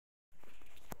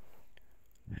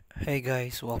Hey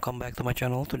guys, welcome back to my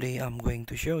channel. Today I'm going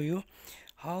to show you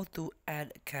how to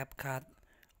add Capcut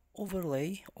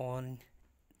overlay on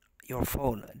your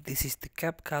phone. This is the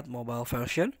Capcut mobile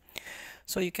version.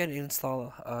 So you can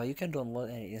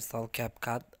download and install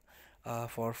Capcut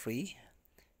for free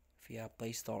via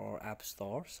Play Store or App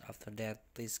Stores. After that,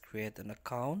 please create an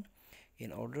account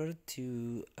in order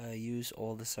to use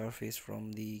all the service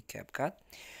from the Capcut.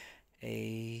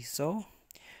 So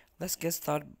let's get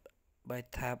started by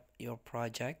tap your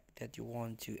project that you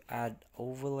want to add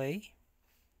overlay.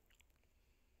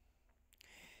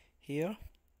 Here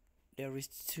there is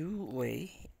two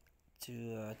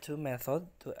method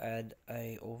to add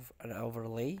an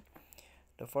overlay.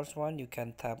 The first one, you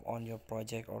can tap on your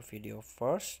project or video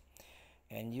first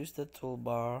and use the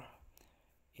toolbar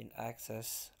in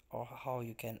access, or how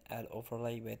you can add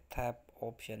overlay by tap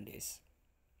option this.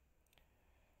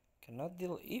 Cannot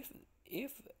deal if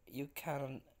you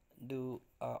can do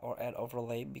or add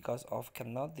overlay because of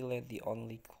cannot delete the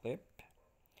only clip,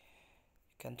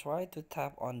 you can try to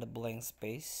tap on the blank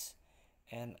space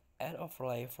and add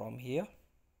overlay from here.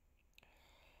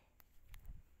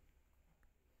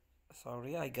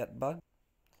 Sorry, I got bugged.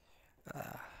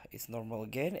 It's normal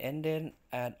again, and then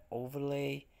add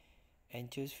overlay and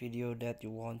choose video that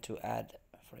you want to add,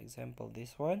 for example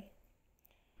this one,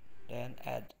 then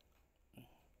add.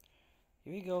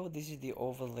 Here we go, this is the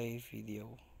overlay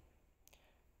video,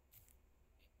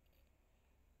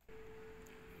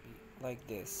 like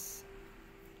this.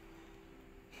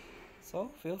 So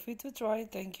feel free to try.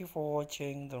 Thank you for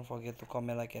watching. Don't forget to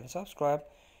comment, like, and subscribe,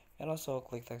 and also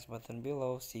click thanks button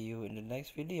below. See you in the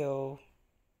next video.